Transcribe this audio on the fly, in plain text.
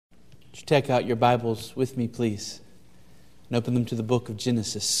Would you take out your Bibles with me, please, and open them to the book of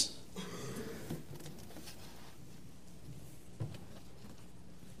Genesis. In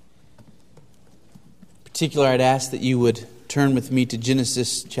particular, I'd ask that you would turn with me to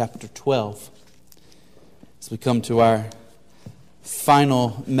Genesis chapter 12 as we come to our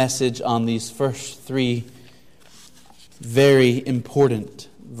final message on these first three very important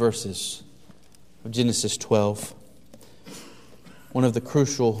verses of Genesis 12. One of the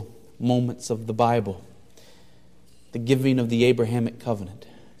crucial moments of the Bible, the giving of the Abrahamic covenant.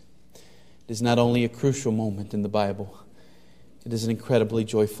 It is not only a crucial moment in the Bible, it is an incredibly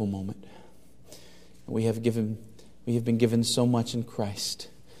joyful moment. We have been given so much in Christ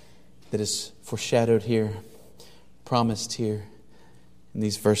that is foreshadowed here, promised here in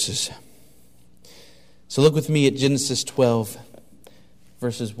these verses. So look with me at Genesis 12,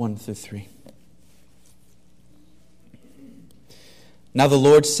 verses 1 through 3. Now the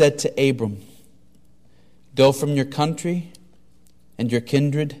Lord said to Abram, "Go from your country and your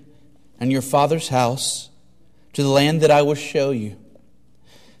kindred and your father's house to the land that I will show you,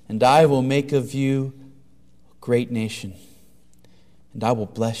 and I will make of you a great nation, and I will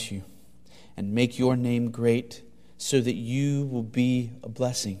bless you and make your name great so that you will be a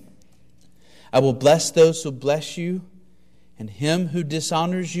blessing. I will bless those who bless you, and him who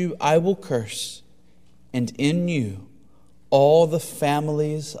dishonors you I will curse, and in you all the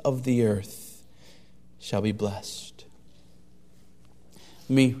families of the earth shall be blessed."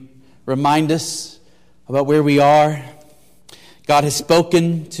 Let me remind us about where we are. God has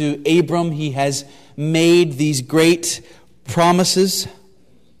spoken to Abram. He has made these great promises.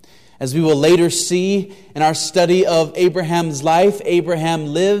 As we will later see in our study of Abraham's life, Abraham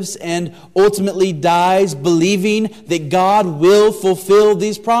lives and ultimately dies believing that God will fulfill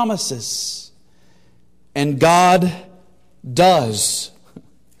these promises. And God does.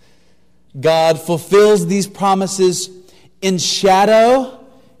 God fulfills these promises in shadow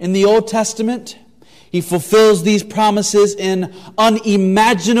in the Old Testament. He fulfills these promises in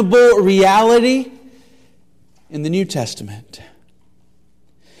unimaginable reality in the New Testament.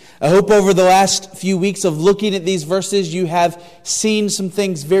 I hope over the last few weeks of looking at these verses, you have seen some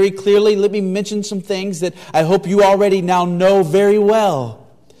things very clearly. Let me mention some things that I hope you already now know very well.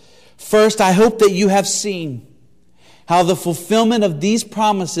 First, I hope that you have seen how the fulfillment of these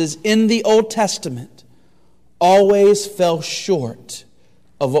promises in the Old Testament always fell short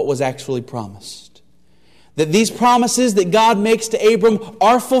of what was actually promised. That these promises that God makes to Abram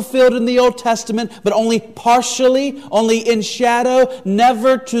are fulfilled in the Old Testament, but only partially, only in shadow,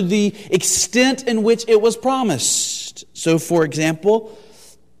 never to the extent in which it was promised. So, for example,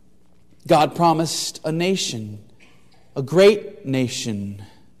 God promised a nation, a great nation,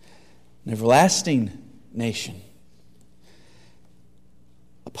 an everlasting nation,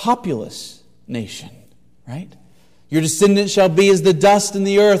 a populous nation, right? Your descendants shall be as the dust in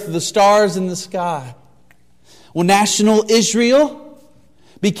the earth, the stars in the sky. Well, national Israel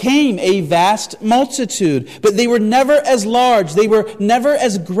became a vast multitude, but they were never as large, they were never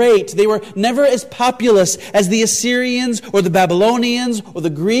as great, they were never as populous as the Assyrians or the Babylonians or the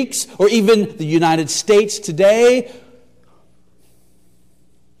Greeks or even the United States today.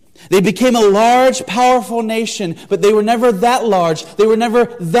 They became a large, powerful nation, but they were never that large, they were never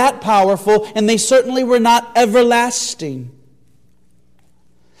that powerful, and they certainly were not everlasting.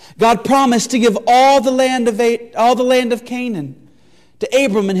 God promised to give all the land of Canaan to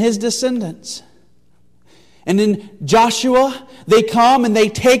Abram and his descendants. And in Joshua, they come and they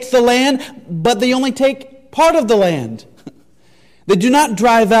take the land, but they only take part of the land. They do not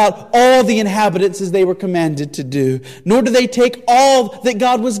drive out all the inhabitants as they were commanded to do, nor do they take all that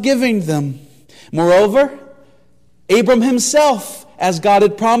God was giving them. Moreover, Abram himself, as God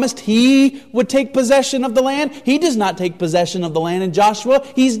had promised, he would take possession of the land. He does not take possession of the land in Joshua.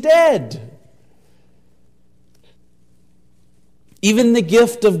 He's dead. Even the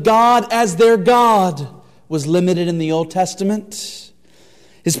gift of God as their God was limited in the Old Testament.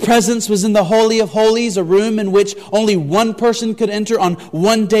 His presence was in the Holy of Holies, a room in which only one person could enter on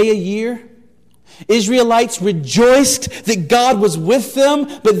one day a year. Israelites rejoiced that God was with them,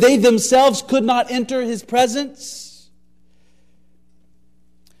 but they themselves could not enter His presence.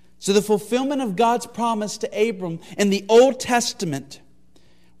 So the fulfillment of God's promise to Abram in the Old Testament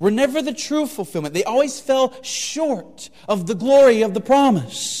were never the true fulfillment. They always fell short of the glory of the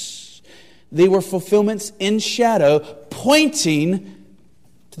promise. They were fulfillments in shadow, pointing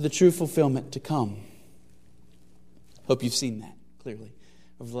to the true fulfillment to come. Hope you've seen that clearly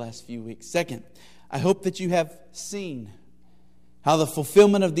over the last few weeks. Second, I hope that you have seen how the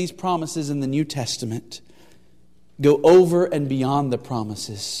fulfillment of these promises in the New Testament go over and beyond the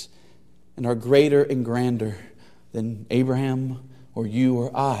promises and are greater and grander than Abraham or you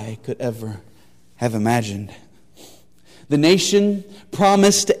or I could ever have imagined. The nation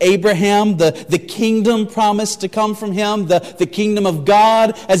promised to Abraham, the kingdom promised to come from him, the kingdom of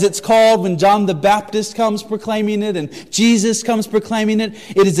God, as it's called when John the Baptist comes proclaiming it and Jesus comes proclaiming it.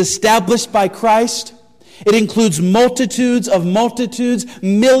 It is established by Christ. It includes multitudes,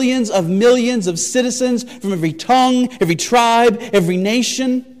 millions of citizens from every tongue, every tribe, every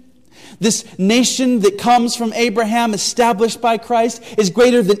nation. This nation that comes from Abraham, established by Christ, is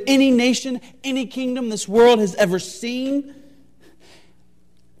greater than any nation, any kingdom this world has ever seen.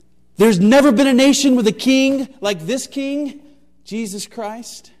 There's never been a nation with a king like this king, Jesus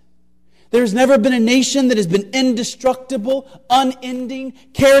Christ. There's never been a nation that has been indestructible, unending,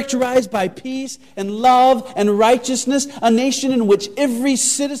 characterized by peace and love and righteousness. A nation in which every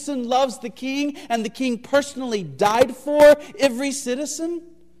citizen loves the king and the king personally died for every citizen.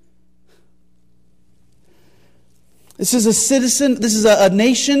 This is a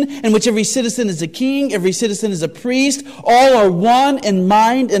nation in which every citizen is a king, every citizen is a priest. All are one in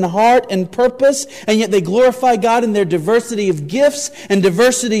mind and heart and purpose, and yet they glorify God in their diversity of gifts and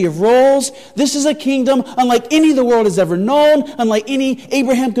diversity of roles. This is a kingdom unlike any the world has ever known, unlike any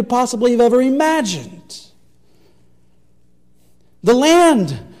Abraham could possibly have ever imagined. The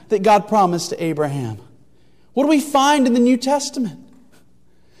land that God promised to Abraham. What do we find in the New Testament?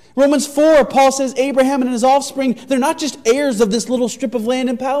 Romans 4, Paul says Abraham and his offspring, they're not just heirs of this little strip of land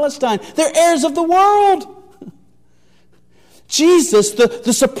in Palestine. They're heirs of the world. Jesus,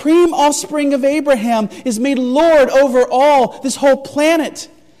 the supreme offspring of Abraham, is made Lord over all, this whole planet.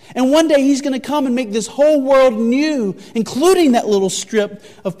 And one day He's going to come and make this whole world new, including that little strip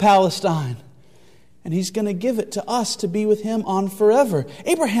of Palestine. And He's going to give it to us to be with Him on forever.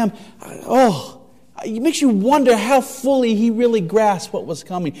 Abraham, it makes you wonder how fully he really grasped what was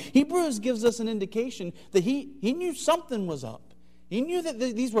coming. Hebrews gives us an indication that he knew something was up. He knew that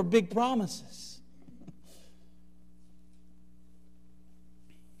these were big promises.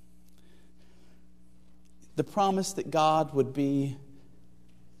 The promise that God would be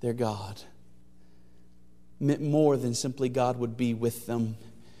their God meant more than simply God would be with them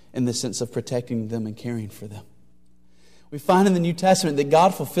in the sense of protecting them and caring for them. We find in the New Testament that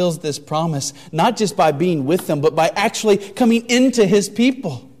God fulfills this promise not just by being with them, but by actually coming into His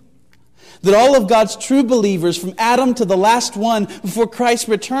people. That all of God's true believers, from Adam to the last one before Christ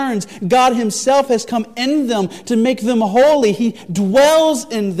returns, God Himself has come in them to make them holy. He dwells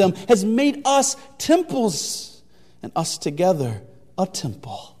in them, has made us temples, and us together a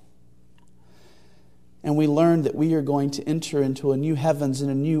temple. And we learn that we are going to enter into a new heavens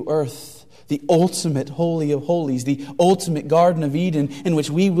and a new earth. The ultimate holy of holies, the ultimate Garden of Eden, in which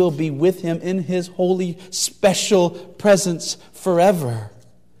we will be with Him in His holy, special presence forever.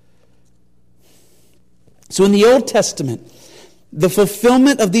 So in the Old Testament, the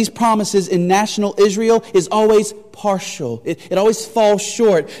fulfillment of these promises in national Israel is always partial. It always falls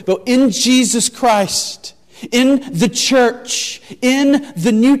short. But in Jesus Christ, in the church, in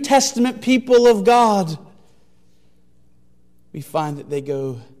the New Testament people of God, we find that they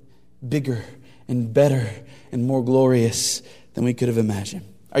go bigger and better and more glorious than we could have imagined.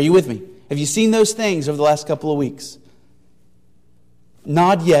 Are you with me? Have you seen those things over the last couple of weeks?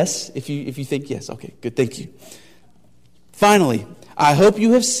 Nod yes if you think yes. Okay, good, thank you. Finally, I hope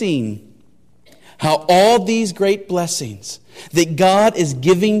you have seen how all these great blessings that God is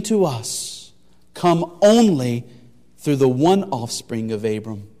giving to us come only through the one offspring of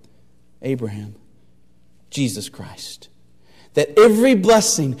Abraham, Jesus Christ. That every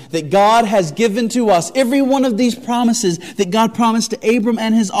blessing that God has given to us, every one of these promises that God promised to Abram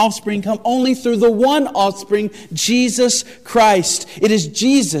and his offspring, come only through the one offspring, Jesus Christ. It is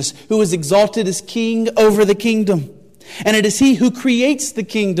Jesus who is exalted as King over the kingdom. And it is He who creates the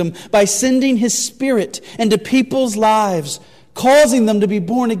kingdom by sending His Spirit into people's lives, causing them to be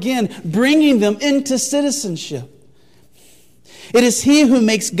born again, bringing them into citizenship. It is He who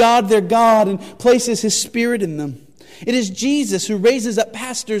makes God their God and places His Spirit in them. It is Jesus who raises up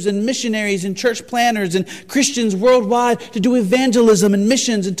pastors and missionaries and church planners and Christians worldwide to do evangelism and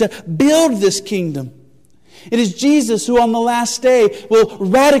missions and to build this kingdom. It is Jesus who on the last day will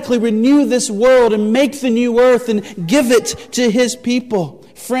radically renew this world and make the new earth and give it to His people.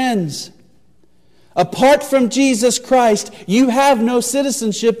 Friends, apart from Jesus Christ, you have no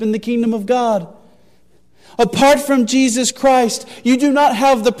citizenship in the kingdom of God. Apart from Jesus Christ, you do not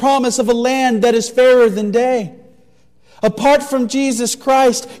have the promise of a land that is fairer than day. Apart from Jesus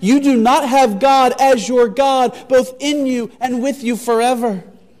Christ, you do not have God as your God, both in you and with you forever.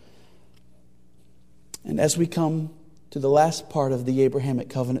 And as we come to the last part of the Abrahamic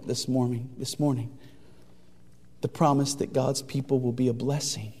covenant this morning. The promise that God's people will be a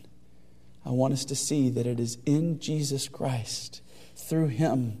blessing. I want us to see that it is in Jesus Christ, through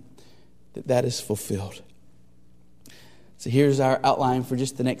Him, that is fulfilled. So here's our outline for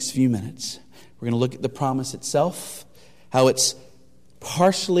just the next few minutes. We're going to look at the promise itself, how it's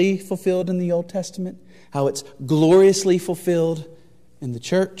partially fulfilled in the Old Testament, how it's gloriously fulfilled in the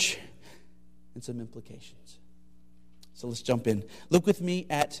church, and some implications. So let's jump in. Look with me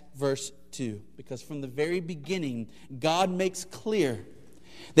at verse 2, because from the very beginning, God makes clear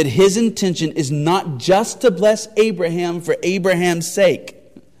that His intention is not just to bless Abraham for Abraham's sake.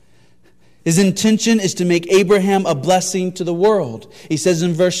 His intention is to make Abraham a blessing to the world. He says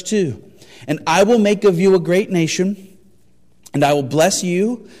in verse 2, "And I will make of you a great nation, and I will bless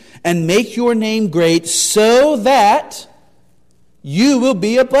you, and make your name great, so that you will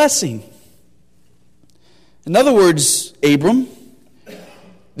be a blessing." In other words, Abram,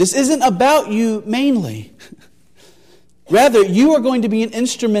 this isn't about you mainly. Rather, you are going to be an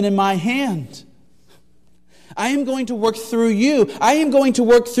instrument in my hand. I am going to work through you. I am going to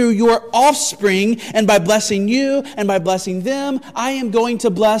work through your offspring, and by blessing you and by blessing them, I am going to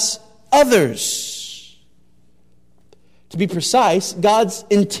bless others. To be precise, God's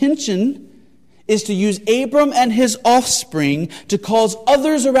intention is to use Abram and his offspring to cause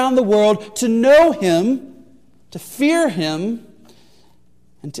others around the world to know Him, to fear Him,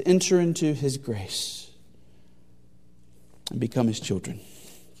 and to enter into His grace and become His children.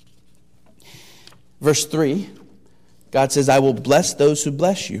 Verse 3, God says, "I will bless those who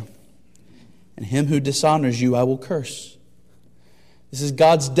bless you, and him who dishonors you I will curse." This is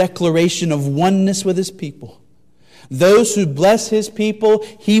God's declaration of oneness with His people. Those who bless His people,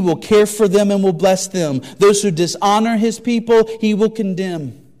 He will care for them and will bless them. Those who dishonor His people, He will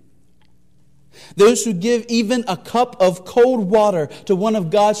condemn. Those who give even a cup of cold water to one of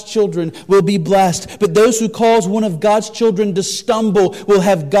God's children will be blessed. But those who cause one of God's children to stumble will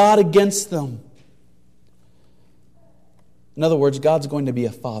have God against them. In other words, God's going to be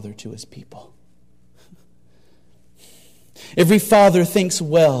a father to His people. Every father thinks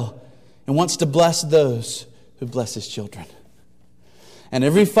well and wants to bless those who bless his children. And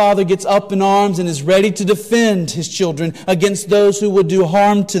every father gets up in arms and is ready to defend his children against those who would do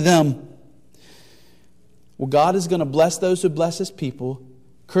harm to them. Well, God is going to bless those who bless His people,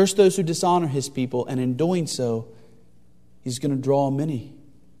 curse those who dishonor His people, and in doing so, He's going to draw many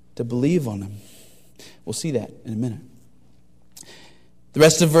to believe on Him. We'll see that in a minute. The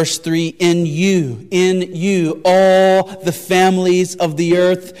rest of verse 3, in you, all the families of the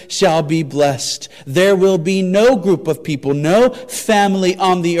earth shall be blessed. There will be no group of people, no family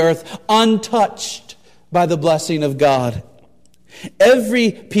on the earth untouched by the blessing of God.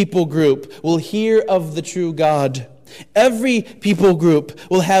 Every people group will hear of the true God. Every people group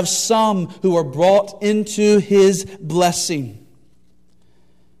will have some who are brought into His blessing.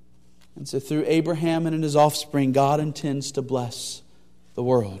 And so through Abraham and in his offspring, God intends to bless the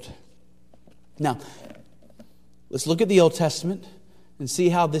world. Now, let's look at the Old Testament and see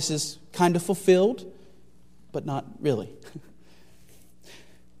how this is kind of fulfilled, but not really.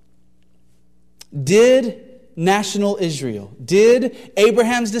 Did national Israel, did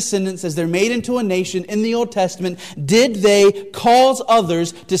Abraham's descendants, as they're made into a nation in the Old Testament, did they cause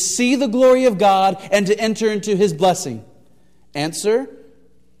others to see the glory of God and to enter into His blessing? Answer,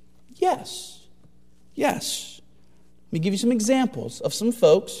 yes. Yes. Let me give you some examples of some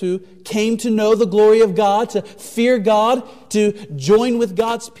folks who came to know the glory of God, to fear God, to join with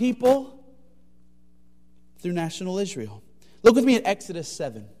God's people through national Israel. Look with me at Exodus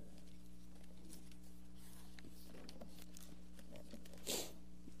 7.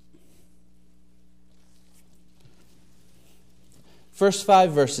 First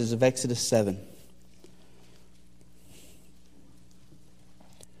 5 verses of Exodus 7.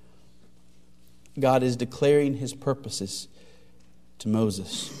 God is declaring His purposes to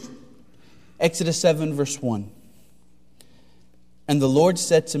Moses. Exodus 7 verse 1. "And the Lord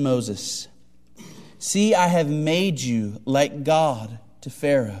said to Moses, See, I have made you like God to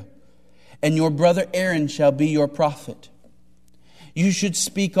Pharaoh, and your brother Aaron shall be your prophet. You should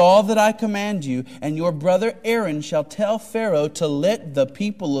speak all that I command you, and your brother Aaron shall tell Pharaoh to let the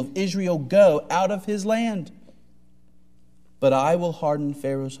people of Israel go out of his land. But I will harden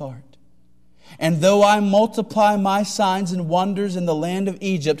Pharaoh's heart. And though I multiply my signs and wonders in the land of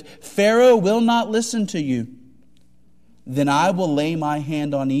Egypt, Pharaoh will not listen to you. Then I will lay my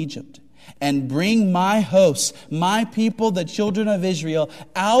hand on Egypt and bring my hosts, my people, the children of Israel,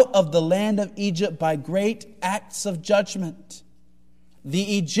 out of the land of Egypt by great acts of judgment.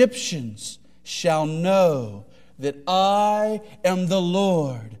 The Egyptians shall know that I am the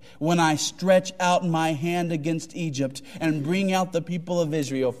Lord when I stretch out my hand against Egypt and bring out the people of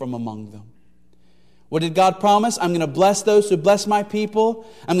Israel from among them. What did God promise? I'm going to bless those who bless my people.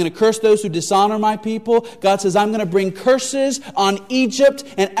 I'm going to curse those who dishonor my people. God says, I'm going to bring curses on Egypt.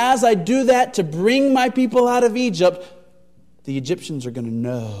 And as I do that to bring my people out of Egypt, the Egyptians are going to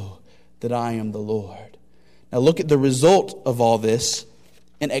know that I am the Lord. Now look at the result of all this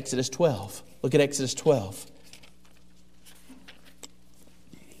in Exodus 12. Look at Exodus 12.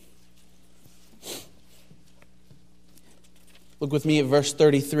 Look with me at verse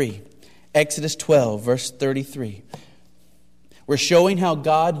 33. Exodus 12, verse 33. We're showing how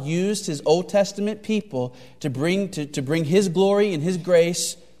God used His Old Testament people to bring His glory and His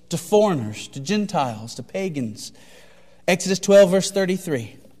grace to foreigners, to Gentiles, to pagans. Exodus 12, verse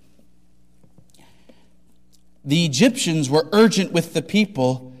 33. The Egyptians were urgent with the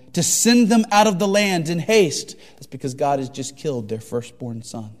people to send them out of the land in haste. That's because God has just killed their firstborn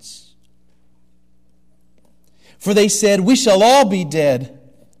sons. For they said, we shall all be dead.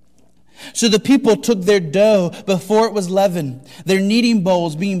 So the people took their dough before it was leavened, their kneading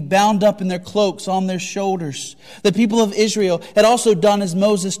bowls being bound up in their cloaks on their shoulders. The people of Israel had also done as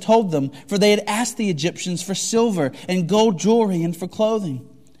Moses told them, for they had asked the Egyptians for silver and gold jewelry and for clothing.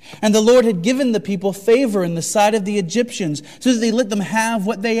 And the Lord had given the people favor in the sight of the Egyptians, so that they let them have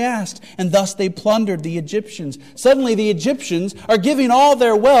what they asked, and thus they plundered the Egyptians. Suddenly the Egyptians are giving all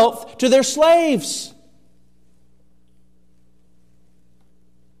their wealth to their slaves.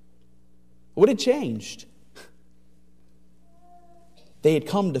 What had changed? They had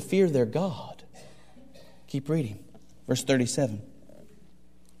come to fear their God. Keep reading. Verse 37.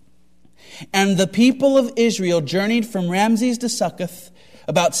 And the people of Israel journeyed from Ramses to Succoth,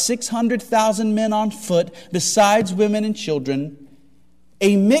 about 600,000 men on foot, besides women and children.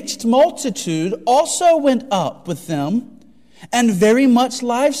 A mixed multitude also went up with them, and very much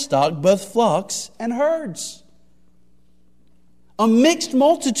livestock, both flocks and herds. A mixed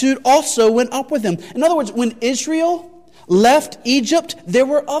multitude also went up with him. In other words, when Israel left Egypt, there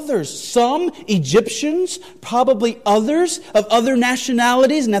were others. Some Egyptians, probably others of other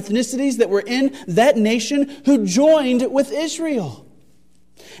nationalities and ethnicities that were in that nation who joined with Israel.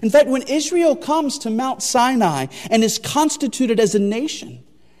 In fact, when Israel comes to Mount Sinai and is constituted as a nation,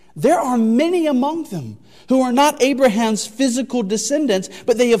 there are many among them who are not Abraham's physical descendants,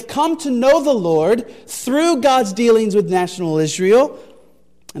 but they have come to know the Lord through God's dealings with national Israel,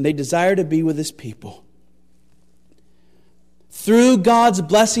 and they desire to be with His people. Through God's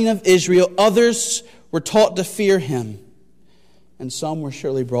blessing of Israel, others were taught to fear Him, and some were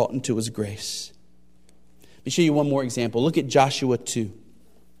surely brought into His grace. Let me show you one more example. Look at Joshua 2.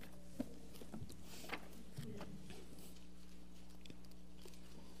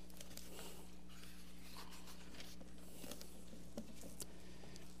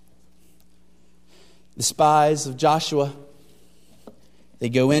 The spies of Joshua, they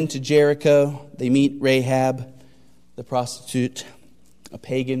go into Jericho. They meet Rahab, the prostitute, a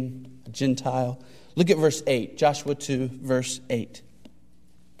pagan, a Gentile. Look at verse 8, Joshua 2, verse 8.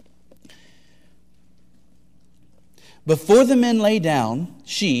 Before the men lay down,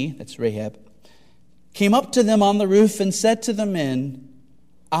 she, that's Rahab, came up to them on the roof and said to the men,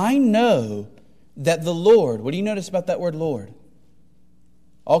 I know that the Lord, what do you notice about that word Lord?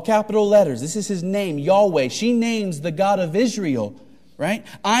 All capital letters. This is His name, Yahweh. She names the God of Israel, right?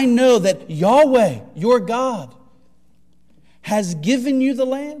 I know that Yahweh, your God, has given you the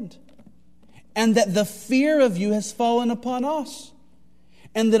land, and that the fear of you has fallen upon us,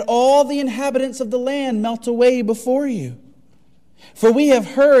 and that all the inhabitants of the land melt away before you. For we have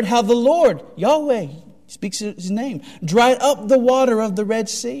heard how the Lord, Yahweh, speaks His name, dried up the water of the Red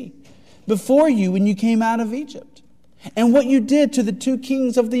Sea before you when you came out of Egypt. And what you did to the two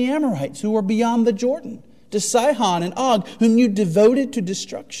kings of the Amorites who were beyond the Jordan, to Sihon and Og, whom you devoted to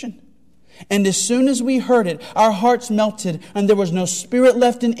destruction. And as soon as we heard it, our hearts melted, and there was no spirit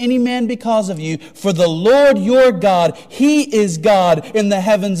left in any man because of you. For the Lord your God, He is God in the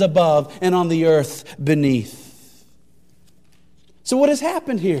heavens above and on the earth beneath. So what has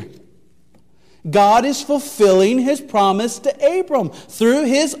happened here? God is fulfilling His promise to Abram through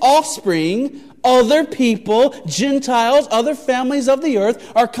his offspring. Other people, Gentiles, other families of the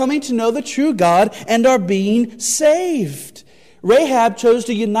earth are coming to know the true God and are being saved. Rahab chose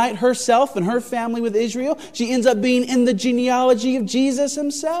to unite herself and her family with Israel. She ends up being in the genealogy of Jesus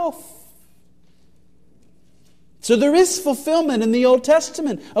Himself. So there is fulfillment in the Old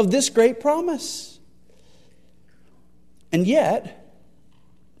Testament of this great promise. And yet,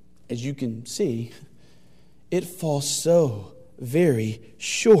 as you can see, it falls so very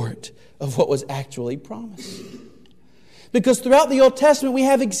short of what was actually promised. Because throughout the Old Testament, we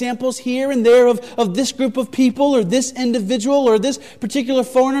have examples here and there of this group of people or this individual or this particular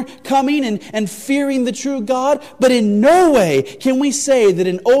foreigner coming and fearing the true God. But in no way can we say that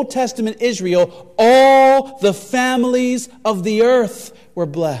in Old Testament Israel, all the families of the earth were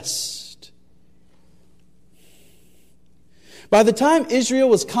blessed. By the time Israel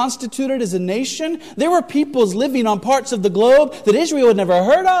was constituted as a nation, there were peoples living on parts of the globe that Israel had never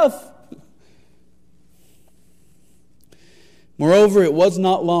heard of. Moreover, it was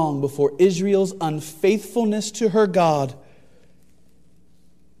not long before Israel's unfaithfulness to her God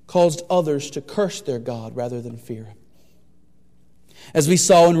caused others to curse their God rather than fear Him. As we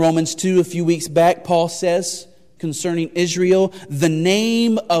saw in Romans 2 a few weeks back, Paul says concerning Israel, the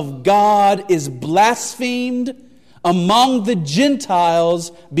name of God is blasphemed among the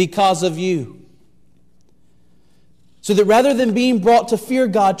Gentiles because of you. So that rather than being brought to fear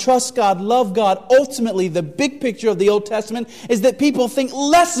God, trust God, love God, ultimately the big picture of the Old Testament is that people think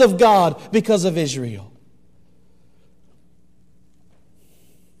less of God because of Israel.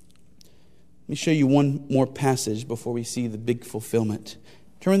 Let me show you one more passage before we see the big fulfillment.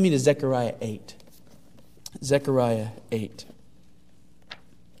 Turn with me to Zechariah 8. Zechariah 8.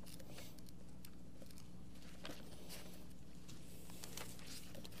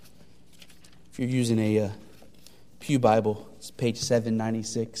 If you're using a Pew Bible, it's page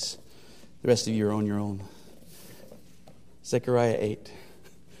 796. The rest of you are on your own. Zechariah 8.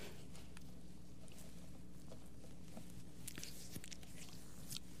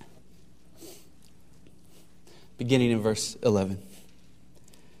 Beginning in verse 11.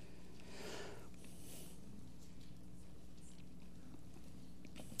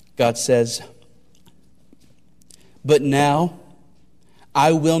 God says, "But now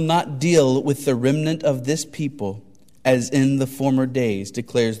I will not deal with the remnant of this people as in the former days,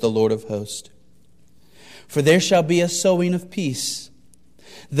 declares the Lord of hosts. For there shall be a sowing of peace.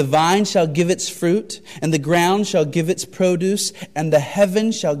 The vine shall give its fruit, and the ground shall give its produce, and the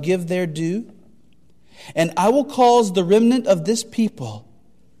heaven shall give their due. And I will cause the remnant of this people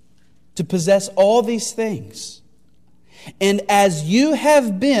to possess all these things. And as you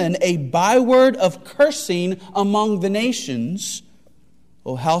have been a byword of cursing among the nations,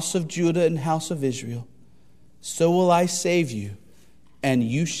 O house of Judah and house of Israel, so will I save you, and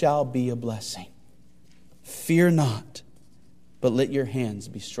you shall be a blessing. Fear not, but let your hands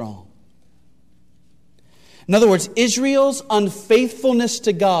be strong." In other words, Israel's unfaithfulness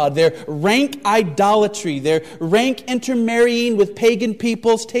to God, their rank idolatry, their rank intermarrying with pagan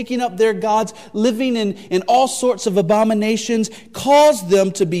peoples, taking up their gods, living in all sorts of abominations, caused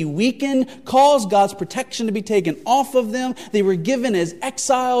them to be weakened, caused God's protection to be taken off of them. They were given as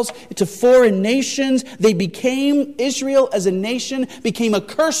exiles to foreign nations. They became, Israel as a nation, became a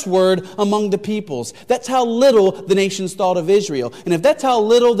curse word among the peoples. That's how little the nations thought of Israel. And if that's how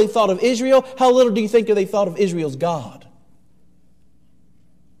little they thought of Israel, how little do you think they thought of Israel's God?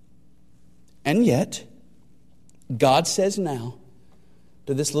 And yet, God says now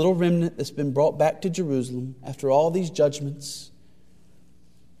to this little remnant that's been brought back to Jerusalem after all these judgments,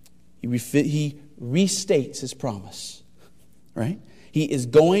 He restates His promise, right? He is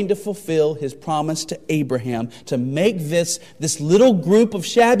going to fulfill His promise to Abraham to make this little group of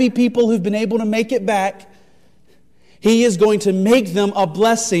shabby people who've been able to make it back. He is going to make them a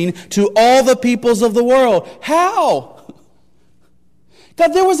blessing to all the peoples of the world. How? God,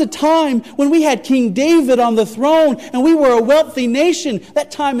 there was a time when we had King David on the throne and we were a wealthy nation. That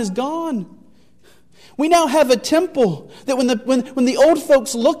time is gone. We now have a temple that when the old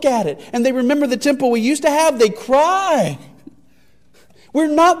folks look at it and they remember the temple we used to have, they cry. We're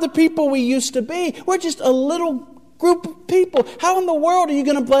not the people we used to be. We're just a little group of people. How in the world are you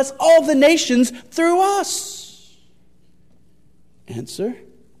going to bless all the nations through us? Answer: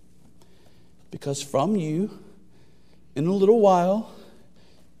 because from you, in a little while,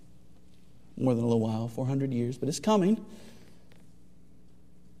 more than a little while, 400 years, but it's coming,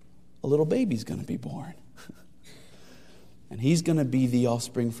 a little baby's going to be born. And he's going to be the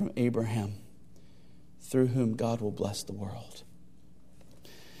offspring from Abraham, through whom God will bless the world.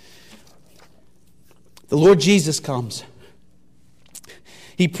 The Lord Jesus comes.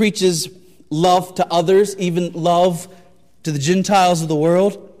 He preaches love to others, even love to the Gentiles of the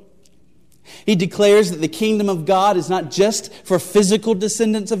world. He declares that the kingdom of God is not just for physical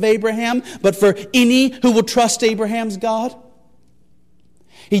descendants of Abraham, but for any who will trust Abraham's God.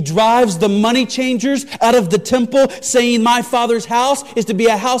 He drives the money changers out of the temple, saying, "My Father's house is to be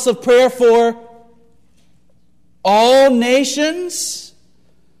a house of prayer for all nations."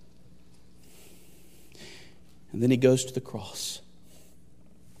 And then He goes to the cross.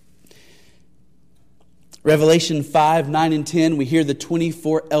 Revelation 5, 9, and 10, we hear the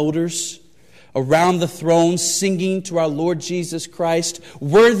 24 elders around the throne singing to our Lord Jesus Christ,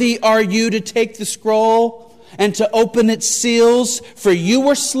 "Worthy are you to take the scroll and to open its seals, for you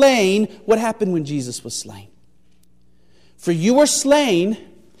were slain." What happened when Jesus was slain? "For you were slain,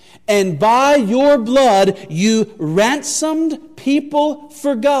 and by your blood you ransomed people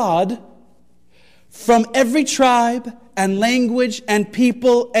for God from every tribe and language and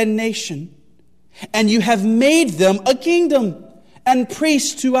people and nation. And you have made them a kingdom and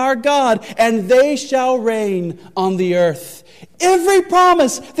priests to our God, and they shall reign on the earth." Every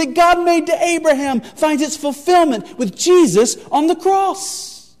promise that God made to Abraham finds its fulfillment with Jesus on the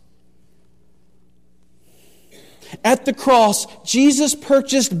cross. At the cross, Jesus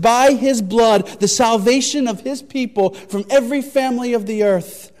purchased by His blood the salvation of His people from every family of the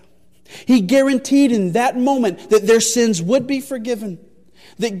earth. He guaranteed in that moment that their sins would be forgiven,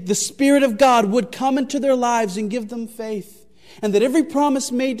 that the Spirit of God would come into their lives and give them faith, and that every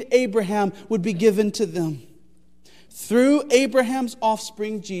promise made to Abraham would be given to them. Through Abraham's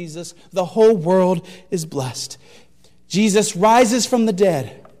offspring, Jesus, the whole world is blessed. Jesus rises from the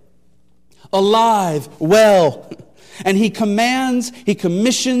dead, alive, well, and He commands, He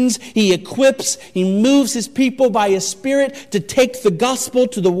commissions, He equips, He moves His people by His Spirit to take the gospel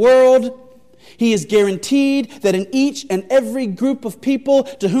to the world. He is guaranteed that in each and every group of people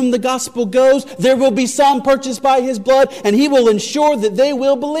to whom the gospel goes, there will be some purchased by His blood, and He will ensure that they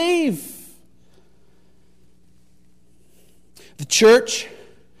will believe. The church,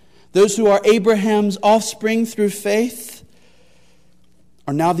 those who are Abraham's offspring through faith,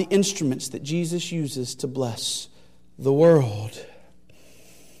 are now the instruments that Jesus uses to bless the world.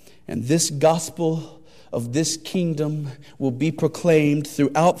 And this gospel of this kingdom will be proclaimed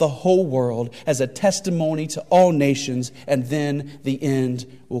throughout the whole world as a testimony to all nations, and then the end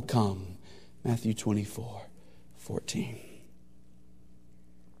will come. Matthew 24:14.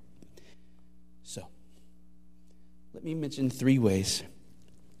 So, let me mention 3 ways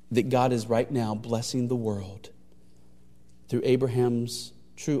that God is right now blessing the world through Abraham's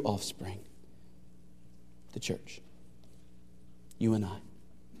true offspring, the church, you and I.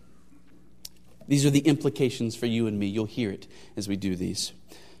 These are the implications for you and me. You'll hear it as we do these.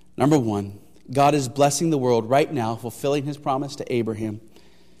 Number 1, God is blessing the world right now, fulfilling His promise to Abraham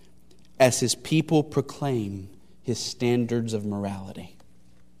as His people proclaim His standards of morality.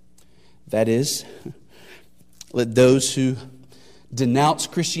 That is, let those who denounce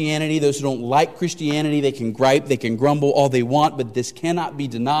Christianity, those who don't like Christianity, they can gripe, they can grumble all they want, but this cannot be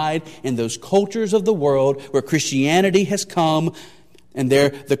denied in those cultures of the world where Christianity has come and there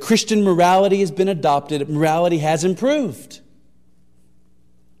the Christian morality has been adopted. Morality has improved.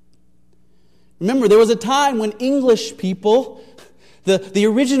 Remember, there was a time when English people, the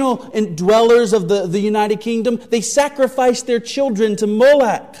original dwellers of the United Kingdom, they sacrificed their children to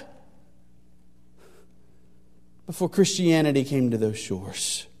Moloch before Christianity came to those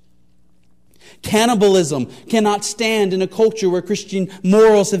shores. Cannibalism cannot stand in a culture where Christian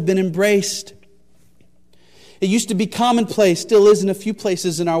morals have been embraced. It used to be commonplace, still is in a few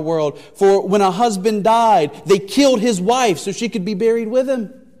places in our world, for when a husband died, they killed his wife so she could be buried with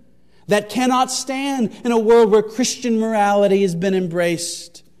him. That cannot stand in a world where Christian morality has been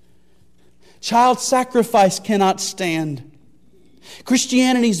embraced. Child sacrifice cannot stand.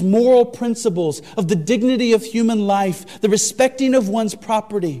 Christianity's moral principles of the dignity of human life, the respecting of one's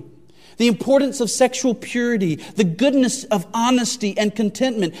property, the importance of sexual purity, the goodness of honesty and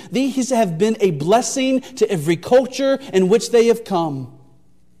contentment, these have been a blessing to every culture in which they have come.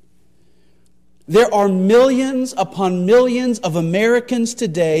 There are millions upon millions of Americans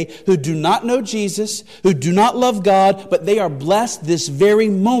today who do not know Jesus, who do not love God, but they are blessed this very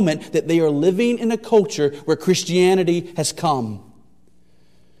moment that they are living in a culture where Christianity has come.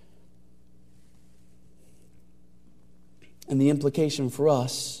 And the implication for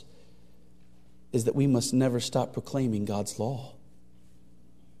us is that we must never stop proclaiming God's law.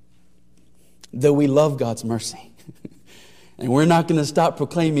 Though we love God's mercy. And we're not going to stop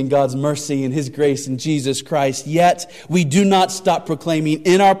proclaiming God's mercy and His grace in Jesus Christ. Yet, we do not stop proclaiming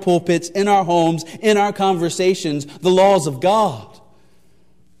in our pulpits, in our homes, in our conversations, the laws of God.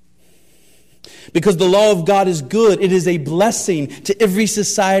 Because the law of God is good. It is a blessing to every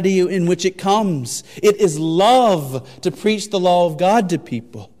society in which it comes. It is love to preach the law of God to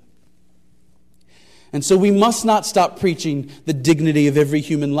people. And so we must not stop preaching the dignity of every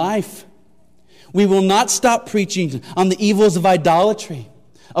human life. We will not stop preaching on the evils of idolatry,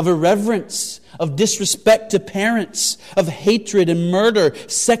 of irreverence, of disrespect to parents, of hatred and murder,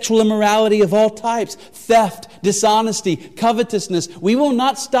 sexual immorality of all types, theft, dishonesty, covetousness. We will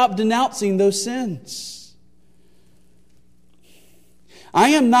not stop denouncing those sins. I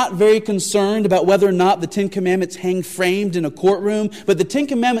am not very concerned about whether or not the Ten Commandments hang framed in a courtroom, but the Ten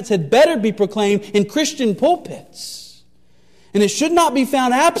Commandments had better be proclaimed in Christian pulpits. And it should not be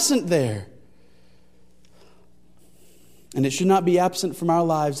found absent there. And it should not be absent from our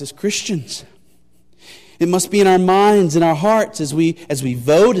lives as Christians. It must be in our minds, in our hearts, as we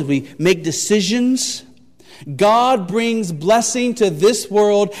vote, as we make decisions. God brings blessing to this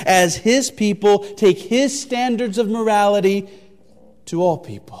world as His people take His standards of morality to all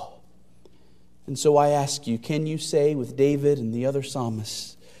people. And so I ask you, can you say with David and the other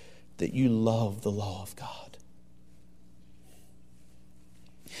psalmists that you love the law of God?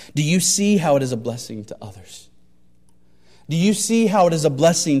 Do you see how it is a blessing to others? Do you see how it is a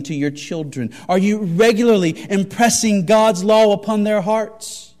blessing to your children? Are you regularly impressing God's law upon their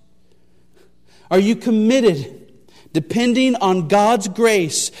hearts? Are you committed, depending on God's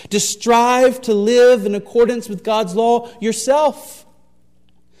grace, to strive to live in accordance with God's law yourself?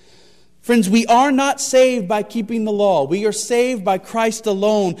 Friends, we are not saved by keeping the law. We are saved by Christ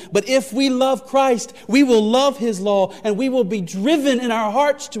alone. But if we love Christ, we will love His law, and we will be driven in our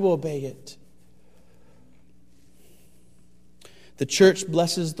hearts to obey it. The church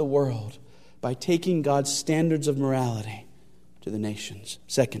blesses the world by taking God's standards of morality to the nations.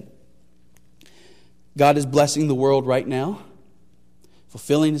 Second, God is blessing the world right now,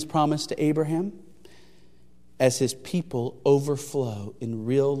 fulfilling His promise to Abraham, as His people overflow in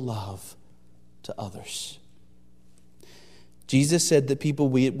real love to others. Jesus said that people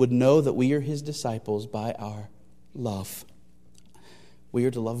would know that we are His disciples by our love. We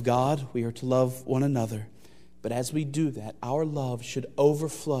are to love God, we are to love one another. But as we do that, our love should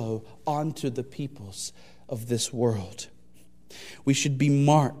overflow onto the peoples of this world. We should be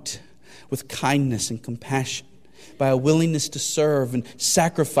marked with kindness and compassion by a willingness to serve and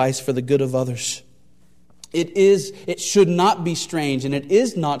sacrifice for the good of others. It should not be strange, and it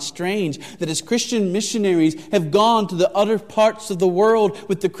is not strange, that as Christian missionaries have gone to the other parts of the world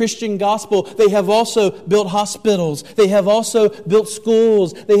with the Christian gospel, they have also built hospitals, they have also built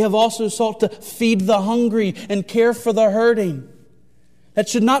schools, they have also sought to feed the hungry and care for the hurting. That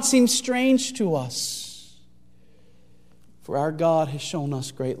should not seem strange to us, for our God has shown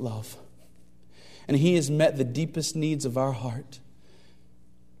us great love, and He has met the deepest needs of our heart.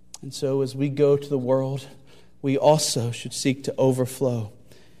 And so as we go to the world, we also should seek to overflow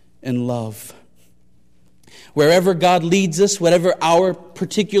in love. Wherever God leads us, whatever our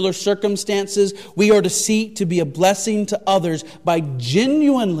particular circumstances, we are to seek to be a blessing to others by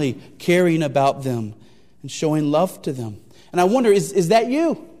genuinely caring about them and showing love to them. And I wonder, is that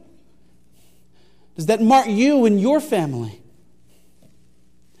you? Does that mark you and your family?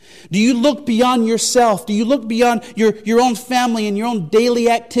 Do you look beyond yourself? Do you look beyond your own family and your own daily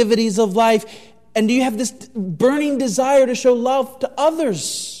activities of life? And do you have this burning desire to show love to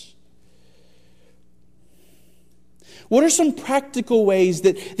others? What are some practical ways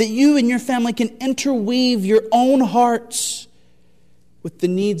that you and your family can interweave your own hearts with the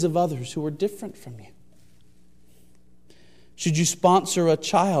needs of others who are different from you? Should you sponsor a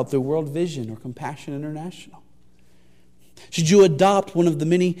child through World Vision or Compassion International? Should you adopt one of the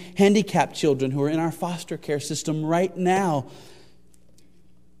many handicapped children who are in our foster care system right now?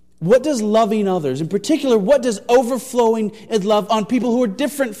 What does loving others, in particular, what does overflowing in love on people who are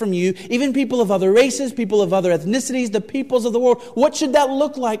different from you, even people of other races, people of other ethnicities, the peoples of the world, what should that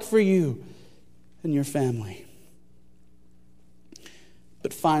look like for you and your family?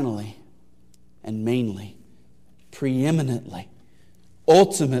 But finally, and mainly, preeminently,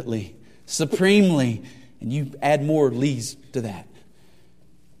 ultimately, supremely, and you add more lees to that,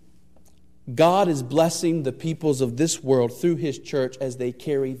 God is blessing the peoples of this world through His church as they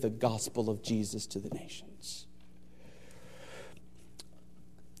carry the gospel of Jesus to the nations.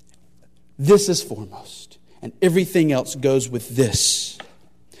 This is foremost, and everything else goes with this.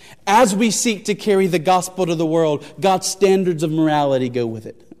 As we seek to carry the gospel to the world, God's standards of morality go with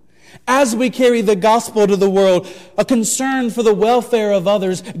it. As we carry the gospel to the world, a concern for the welfare of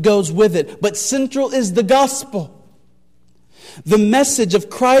others goes with it. But central is the gospel. The message of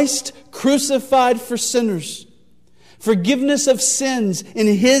Christ crucified for sinners, forgiveness of sins in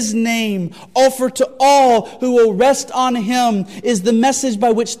His name, offered to all who will rest on Him, is the message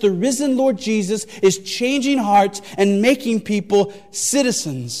by which the risen Lord Jesus is changing hearts and making people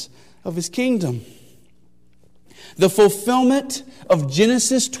citizens of His kingdom. The fulfillment of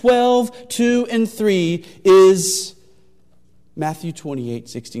Genesis 12, 2 and 3 is Matthew 28,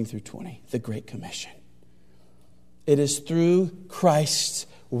 16 through 20, the Great Commission. It is through Christ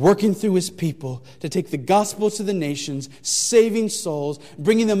working through His people to take the gospel to the nations, saving souls,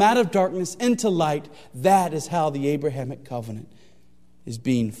 bringing them out of darkness into light. That is how the Abrahamic covenant is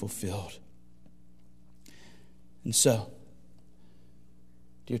being fulfilled. And so,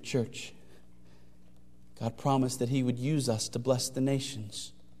 dear church, God promised that He would use us to bless the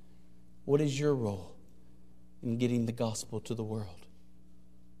nations. What is your role in getting the gospel to the world?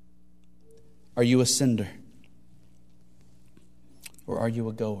 Are you a sender? Or are you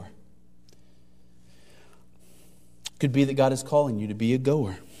a goer? Could be that God is calling you to be a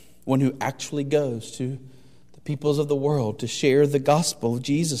goer, one who actually goes to the peoples of the world to share the gospel of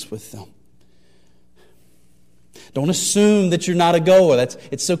Jesus with them. Don't assume that you're not a goer.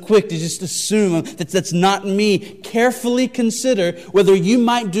 It's so quick to just assume that's not me. Carefully consider whether you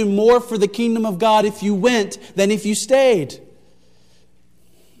might do more for the kingdom of God if you went than if you stayed.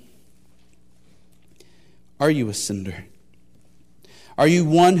 Are you a sender? Are you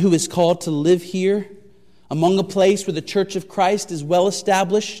one who is called to live here among a place where the Church of Christ is well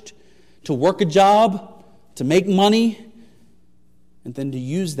established, to work a job, to make money, and then to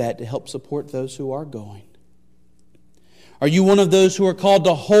use that to help support those who are going? Are you one of those who are called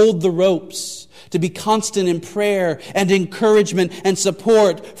to hold the ropes, to be constant in prayer and encouragement and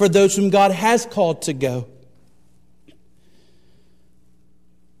support for those whom God has called to go?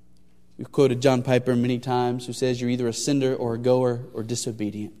 We've quoted John Piper many times, who says you're either a sender or a goer or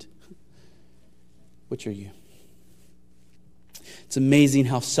disobedient. Which are you? It's amazing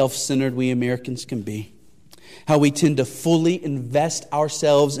how self-centered we Americans can be. How we tend to fully invest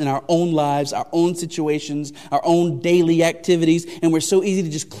ourselves in our own lives, our own situations, our own daily activities, and we're so easy to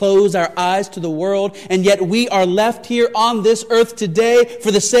just close our eyes to the world, and yet we are left here on this earth today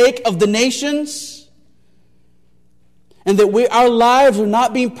for the sake of the nations. And that our lives are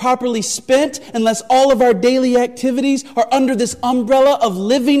not being properly spent unless all of our daily activities are under this umbrella of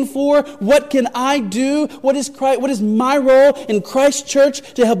living for what can I do? What is my role in Christ's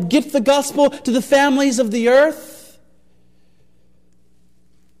church to help get the gospel to the families of the earth?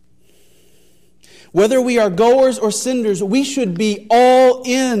 Whether we are goers or senders, we should be all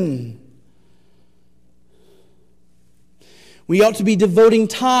in. We ought to be devoting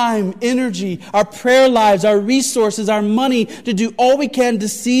time, energy, our prayer lives, our resources, our money to do all we can to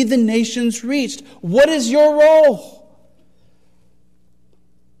see the nations reached. What is your role?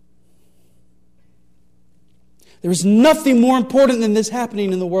 There is nothing more important than this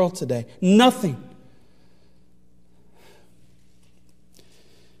happening in the world today. Nothing.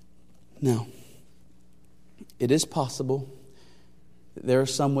 Now, it is possible that there are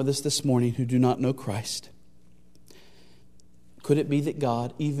some with us this morning who do not know Christ. Could it be that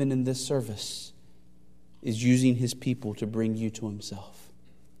God, even in this service, is using His people to bring you to Himself?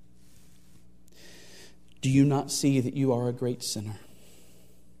 Do you not see that you are a great sinner?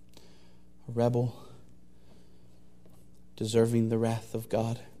 A rebel, deserving the wrath of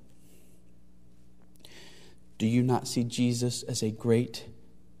God? Do you not see Jesus as a great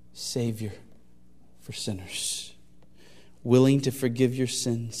Savior for sinners, willing to forgive your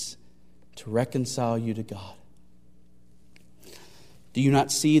sins, to reconcile you to God? Do you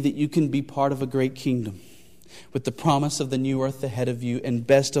not see that you can be part of a great kingdom with the promise of the new earth ahead of you, and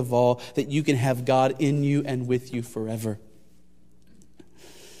best of all, that you can have God in you and with you forever?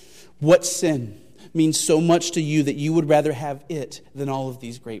 What sin means so much to you that you would rather have it than all of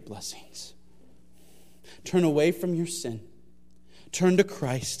these great blessings? Turn away from your sin. Turn to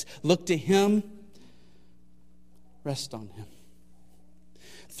Christ. Look to Him. Rest on Him.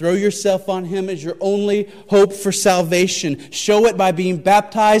 Throw yourself on Him as your only hope for salvation. Show it by being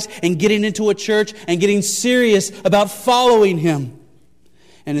baptized and getting into a church and getting serious about following Him.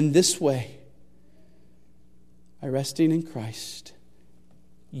 And in this way, by resting in Christ,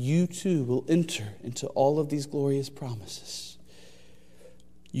 you too will enter into all of these glorious promises.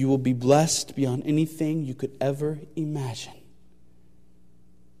 You will be blessed beyond anything you could ever imagine.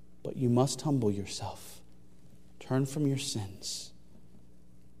 But you must humble yourself, turn from your sins,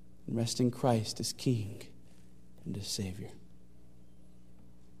 and rest in Christ as King and as Savior.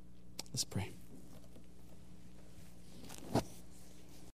 Let's pray.